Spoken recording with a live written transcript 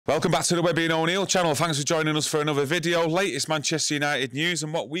Welcome back to the Webby O'Neill channel. Thanks for joining us for another video. Latest Manchester United news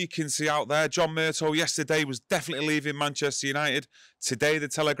and what we can see out there. John Murtough yesterday was definitely leaving Manchester United. Today the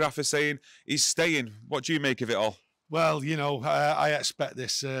Telegraph is saying he's staying. What do you make of it all? Well, you know, I expect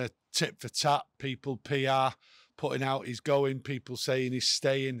this tit for tat, people PR putting out he's going, people saying he's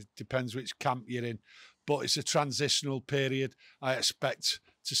staying. It depends which camp you're in. But it's a transitional period. I expect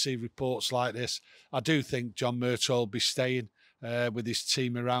to see reports like this. I do think John Murtough will be staying with his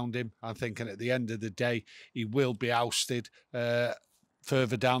team around him. I'm thinking at the end of the day, he will be ousted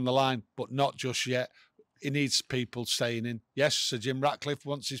further down the line, but not just yet. He needs people staying in. Yes, Sir Jim Ratcliffe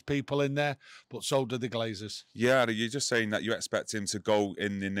wants his people in there, but so do the Glazers. Yeah, you're just saying that you expect him to go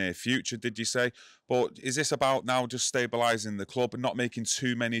in the near future, did you say? But is this about now just stabilising the club and not making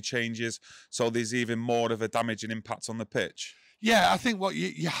too many changes so there's even more of a damaging impact on the pitch? Yeah, I think what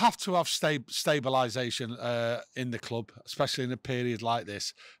you have to have stabilisation in the club, especially in a period like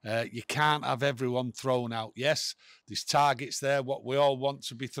this. You can't have everyone thrown out. Yes, there's targets there, what we all want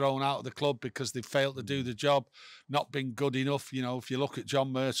to be thrown out of the club because they've failed to do the job, not been good enough. You know, if you look at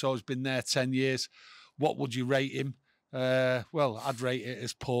John Murtough, he's been there 10 years. What would you rate him? Well, I'd rate it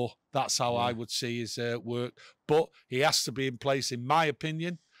as poor. That's how I would see his work. But he has to be in place, in my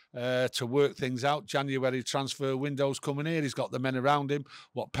opinion, to work things out. January transfer window's coming here. He's got the men around him,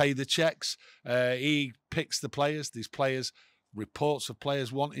 what pay the checks. He picks the players. These players, reports of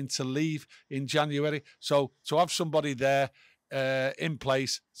players wanting to leave in January. So to have somebody there in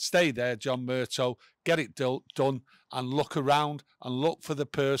place, stay there, John Murtough, get it done and look around and look for the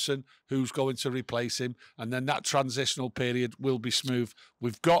person who's going to replace him. And then that transitional period will be smooth.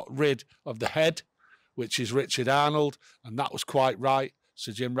 We've got rid of the head, which is Richard Arnold, and that was quite right.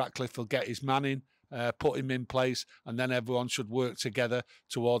 Sir Jim Ratcliffe will get his man in, put him in place, and then everyone should work together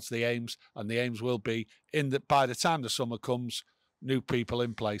towards the aims. And the aims will be by the time the summer comes, new people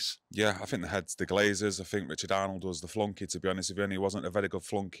in place. Yeah, I think the head's the Glazers. I think Richard Arnold was the flunky, to be honest with you, and he wasn't a very good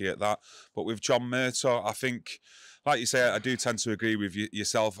flunky at that. But with John Murtough, I think, like you say, I do tend to agree with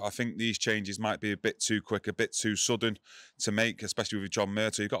yourself. I think these changes might be a bit too quick, a bit too sudden to make, especially with John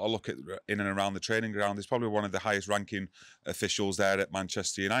Murtough. You've got to look at in and around the training ground. He's probably one of the highest ranking officials there at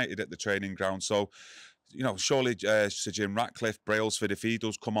Manchester United at the training ground. So, you know, surely Sir Jim Ratcliffe, Brailsford, if he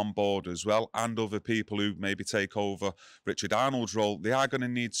does come on board as well, and other people who maybe take over Richard Arnold's role, they are going to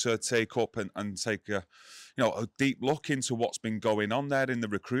need to take up and take a deep look into what's been going on there in the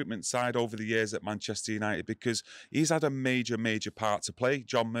recruitment side over the years at Manchester United, because he's had a major part to play,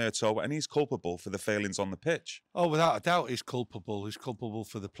 John Murtough, and he's culpable for the failings on the pitch. Oh, without a doubt, he's culpable. He's culpable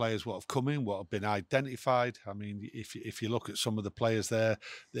for the players what have come in, what have been identified. I mean, if you look at some of the players there,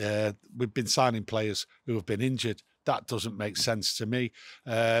 we've been signing players who have been injured. That doesn't make sense to me.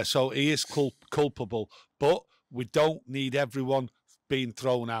 So he is culpable, but we don't need everyone being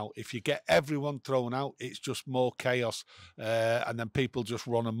thrown out. If you get everyone thrown out, it's just more chaos, and then people just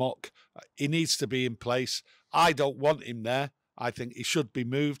run amok. He needs to be in place. I don't want him there. I think he should be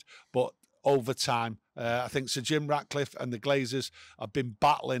moved, but over time, I think Sir Jim Ratcliffe and the Glazers have been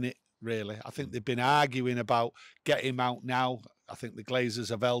battling it, really. I think they've been arguing about get him out now. I think the Glazers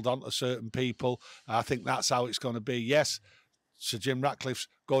have held on to certain people. I think that's how it's going to be. Yes, Sir Jim Ratcliffe's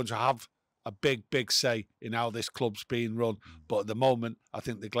going to have a big say in how this club's being run. But at the moment, I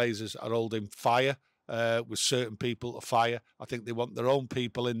think the Glazers are holding fire with certain people to fire. I think they want their own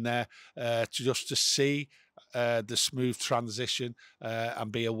people in there to see the smooth transition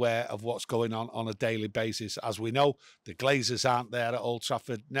and be aware of what's going on a daily basis. As we know, the Glazers aren't there at Old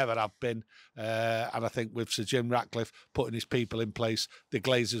Trafford, never have been. And I think with Sir Jim Ratcliffe putting his people in place, the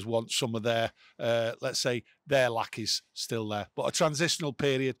Glazers want some of their, let's say, their lackeys still there. But a transitional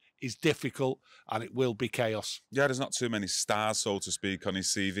period is difficult and it will be chaos. Yeah, there's not too many stars, so to speak, on his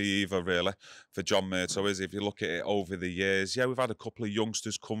CV either, really, for John Murtough. If you look at it over the years, yeah, we've had a couple of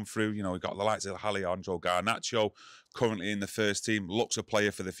youngsters come through. You know, we've got the likes of Alejandro Garnacho currently in the first team, looks a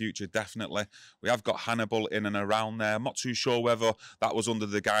player for the future, definitely. We have got Hannibal in and around there. I'm not too sure whether that was under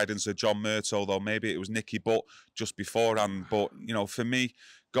the guidance of John Murtough, though. Maybe it was Nicky Butt just beforehand. But, you know, for me,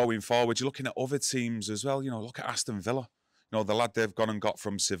 going forward, you're looking at other teams as well. You know, look at Aston Villa. You know, the lad they've gone and got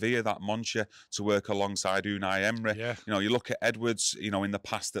from Sevilla, that Monchi, to work alongside Unai Emery. Yeah. You know, you look at Edwards, you know, in the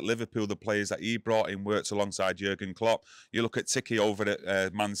past at Liverpool, the players that he brought in worked alongside Jurgen Klopp. You look at Tiki over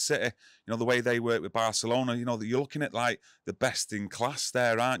at Man City, you know, the way they work with Barcelona, you know, you're looking at like the best in class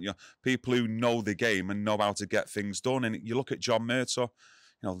there, aren't you? People who know the game and know how to get things done. And you look at John Murtough,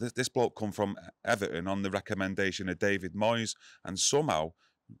 you know, this bloke come from Everton on the recommendation of David Moyes, and somehow,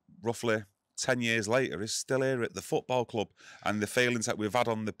 roughly 10 years later, is still here at the football club. And the failings that we've had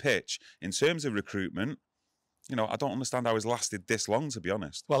on the pitch in terms of recruitment, You know, I don't understand how he's lasted this long, to be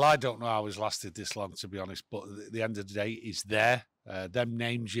honest. Well, I don't know how he's lasted this long, to be honest, but at the end of the day, he's there. Them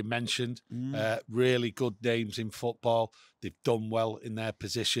names you mentioned, really good names in football. They've done well in their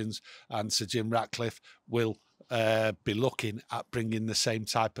positions, and Sir Jim Ratcliffe will be looking at bringing the same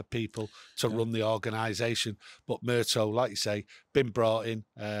type of people to run the organisation. But Murtough, like you say, been brought in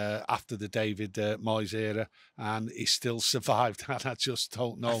after the David Moyes era, and he still survived. And I just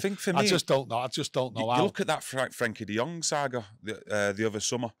don't know. I think for me, I just don't know how. You look at that Frankie de Jong saga the other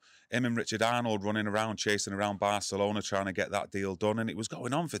summer. Him and Richard Arnold running around, chasing around Barcelona, trying to get that deal done. And it was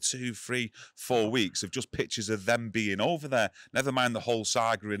going on for 2, 3, 4 weeks of just pictures of them being over there. Never mind the whole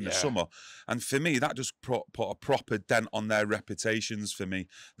saga in the summer. And for me, that just put a proper dent on their reputations for me,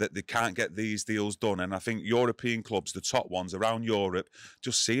 that they can't get these deals done. And I think European clubs, the top ones around Europe,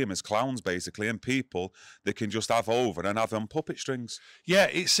 just see them as clowns, basically, and people they can just have over and have on puppet strings. Yeah,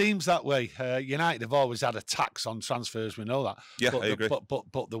 it seems that way. United have always had a tax on transfers, we know that. Yeah, I agree.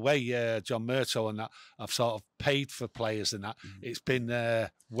 But the way John Murtough and that have sort of paid for players and that, it's been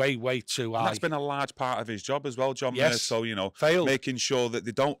way too high. And that's been a large part of his job as well, John Murtough, you know, making sure that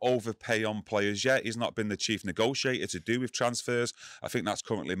they don't overpay on players yet. He's not been the chief negotiator to do with transfers. I think that's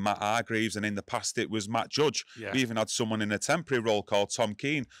currently Matt Hargreaves, and in the past it was Matt Judge. Yeah. We even had someone in a temporary role called Tom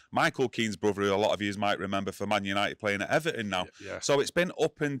Keane, Michael Keane's brother, who a lot of you might remember for Man United playing at Everton now. Yeah. So it's been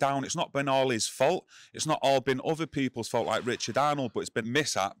up and down. It's not been all his fault. It's not all been other people's fault like Richard Arnold, but it's been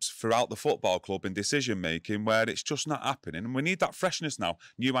mishaps throughout the football club in decision-making where it's just not happening. And we need that freshness now,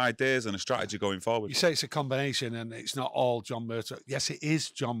 new ideas and a strategy going forward. You say it's a combination and it's not all John Murtough. Yes, it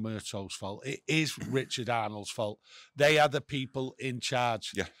is John Murtough's fault. It is Richard Arnold's fault. They are the people in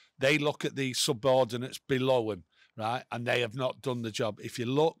charge. Yeah. They look at the subordinates below him, right? And they have not done the job. If you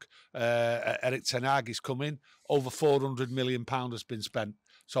look, Eric Ten Hag is coming, over £400 million has been spent.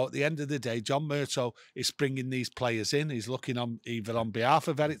 So at the end of the day, John Murtough is bringing these players in. He's looking on either on behalf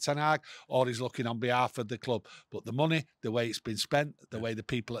of Eric Ten Hag or he's looking on behalf of the club. But the money, the way it's been spent, the way the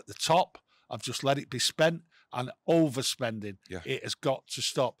people at the top have just let it be spent and overspending, it has got to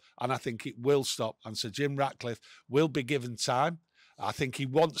stop. And I think it will stop. And Sir Jim Ratcliffe will be given time. I think he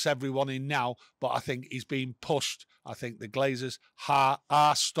wants everyone in now, but I think he's being pushed. I think the Glazers are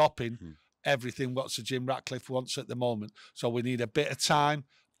stopping everything what Sir Jim Ratcliffe wants at the moment. So we need a bit of time,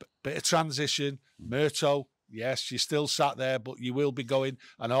 bit of transition. Murtough, yes, you're still sat there, but you will be going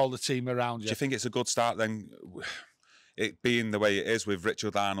and all the team around you. Do you think it's a good start then, it being the way it is with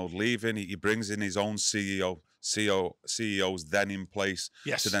Richard Arnold leaving? He brings in his own CEOs then in place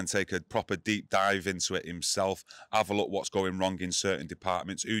to then take a proper deep dive into it himself, have a look what's going wrong in certain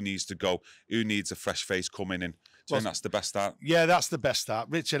departments, who needs to go, who needs a fresh face coming in. I think that's the best start. Yeah, that's the best start.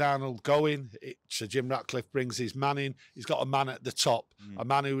 Richard Arnold going. Sir Jim Ratcliffe brings his man in. He's got a man at the top, a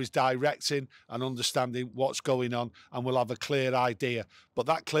man who is directing and understanding what's going on and will have a clear idea. But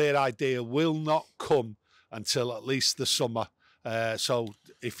that clear idea will not come until at least the summer. So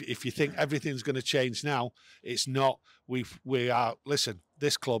if you think everything's going to change now, it's not. Listen,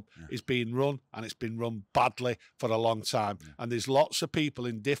 this club is being run and it's been run badly for a long time. And there's lots of people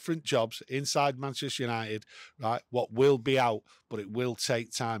in different jobs inside Manchester United, right, what will be out, but it will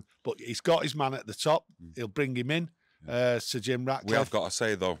take time. But he's got his man at the top. He'll bring him in, Sir Jim Ratcliffe. We have got to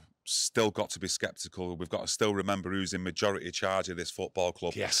say, though, still got to be sceptical. We've got to still remember who's in majority charge of this football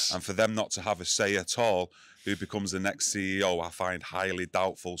club. Yes. And for them not to have a say at all, who becomes the next CEO, I find highly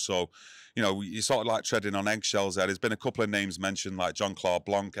doubtful. So, you know, you're sort of like treading on eggshells there. There's been a couple of names mentioned, like Jean-Claude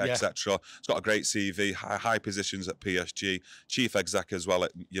Blanc, etc. He's got a great CV, high positions at PSG, chief exec as well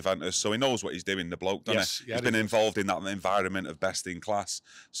at Juventus. So he knows what he's doing, the bloke, doesn't he? He's been involved in that environment of best in class.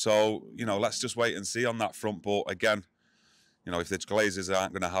 So, you know, let's just wait and see on that front. But again, you know, if the Glazers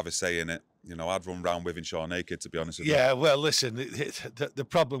aren't going to have a say in it, you know, I'd run round with Shaw naked, to be honest with you. Yeah, well, listen, the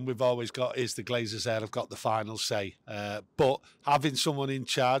problem we've always got is the Glazers there have got the final say. But having someone in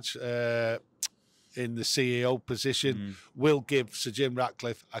charge in the CEO position will give Sir Jim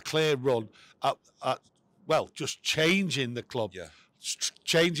Ratcliffe a clear run at just changing the club,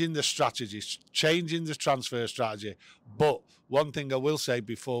 changing the strategies, changing the transfer strategy. But one thing I will say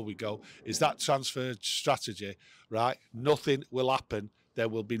before we go is that transfer strategy, right, nothing will happen. There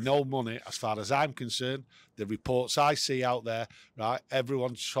will be no money as far as I'm concerned. The reports I see out there, right,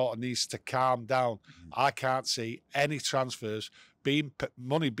 everyone sort of needs to calm down. I can't see any transfers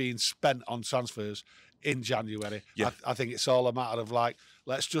money being spent on transfers in January. I think it's all a matter of like,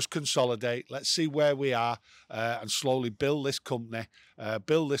 let's just consolidate, let's see where we are and slowly build this company,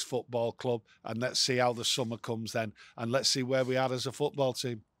 build this football club, and let's see how the summer comes then, and let's see where we are as a football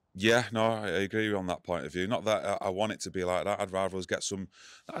team. Yeah, no, I agree on that point of view. Not that I want it to be like that. I'd rather us get some.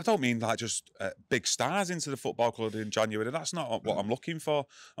 I don't mean like just big stars into the football club in January. That's not what I'm looking for.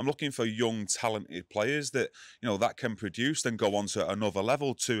 I'm looking for young, talented players that that can produce, then go on to another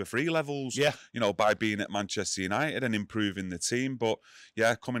level, 2 or 3 levels. Yeah. By being at Manchester United and improving the team. But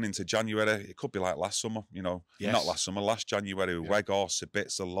yeah, coming into January, it could be like last summer. Yes. Not last summer, last January with Weghorst,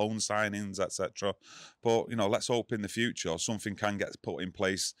 Sabitzer, loan signings, etc. But let's hope in the future something can get put in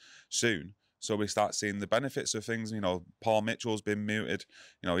place soon, so we start seeing the benefits of things. Paul Mitchell's been muted.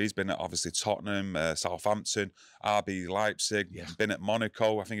 He's been at obviously Tottenham, Southampton, RB Leipzig, been at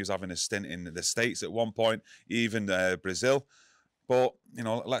Monaco. I think he was having a stint in the States at one point, even Brazil. But,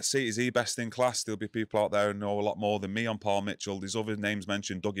 let's see, is he best in class? There'll be people out there who know a lot more than me on Paul Mitchell. There's other names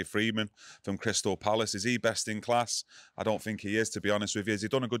mentioned, Dougie Freedman from Crystal Palace. Is he best in class? I don't think he is, to be honest with you. Has he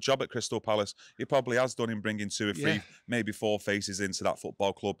done a good job at Crystal Palace? He probably has done in bringing 2 or 3, maybe 4 faces into that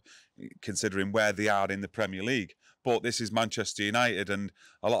football club, considering where they are in the Premier League. But this is Manchester United, and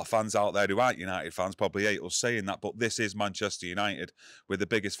a lot of fans out there who aren't United fans probably hate us saying that, but this is Manchester United. We're the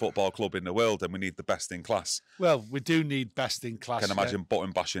biggest football club in the world, and we need the best in class. Well, we do need best in class. I can imagine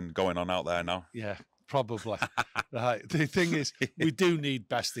button bashing going on out there now. Yeah, probably. Right. The thing is, we do need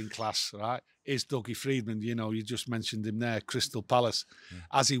best in class, right? Is Dougie Freedman, you just mentioned him there, Crystal Palace.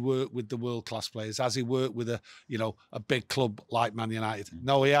 Has he worked with the world-class players? Has he worked with a big club like Man United?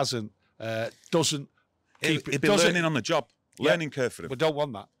 No, he hasn't. Doesn't. He'd be learning on the job, learning curve for him. We don't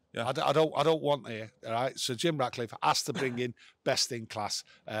want that. Yeah. I don't want it. All right. So Jim Ratcliffe has to bring in best in class,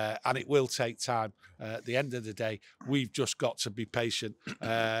 and it will take time. At the end of the day, we've just got to be patient.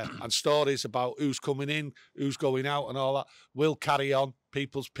 And stories about who's coming in, who's going out, and all that will carry on.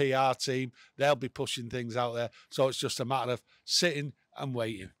 People's PR team, they'll be pushing things out there. So it's just a matter of sitting and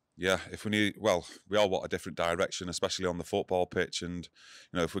waiting. Yeah, we all want a different direction, especially on the football pitch. And,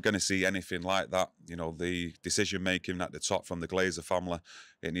 if we're going to see anything like that, the decision-making at the top from the Glazer family,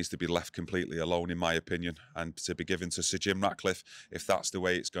 it needs to be left completely alone, in my opinion, and to be given to Sir Jim Ratcliffe, if that's the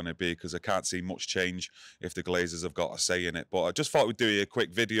way it's going to be, because I can't see much change if the Glazers have got a say in it. But I just thought we'd do a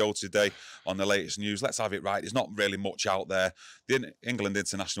quick video today on the latest news. Let's have it right. There's not really much out there. The England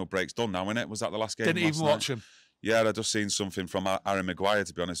international break's done now, isn't it? Was that the last game? Didn't even watch him. Yeah, I just seen something from Harry Maguire,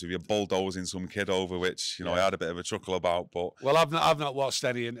 to be honest with you, bulldozing some kid over, which I had a bit of a chuckle about. But I've not watched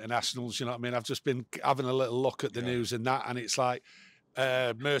any internationals. You know what I mean? I've just been having a little look at the news and that, and it's like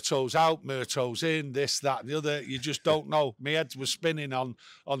Murtough's out, Murtough's in, this, that, and the other. You just don't know. My head was spinning on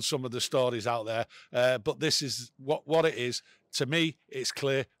some of the stories out there, but this is what it is. To me, it's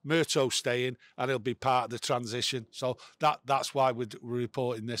clear Murtough's staying, and he'll be part of the transition. So that's why we're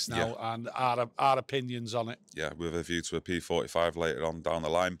reporting this now, and our opinions on it. Yeah, with a view to a P45 later on down the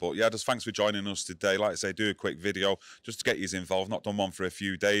line. But yeah, just thanks for joining us today. Like I say, do a quick video just to get you involved. Not done one for a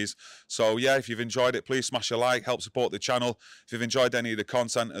few days. So yeah, if you've enjoyed it, please smash a like, help support the channel. If you've enjoyed any of the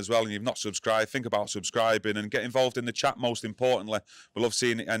content as well and you've not subscribed, think about subscribing and get involved in the chat, most importantly. We love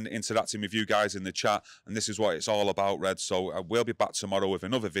seeing and interacting with you guys in the chat, and this is what it's all about, Red. So we'll be back tomorrow with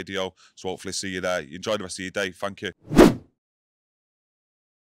another video, so hopefully see you there. Enjoy the rest of your day. Thank you.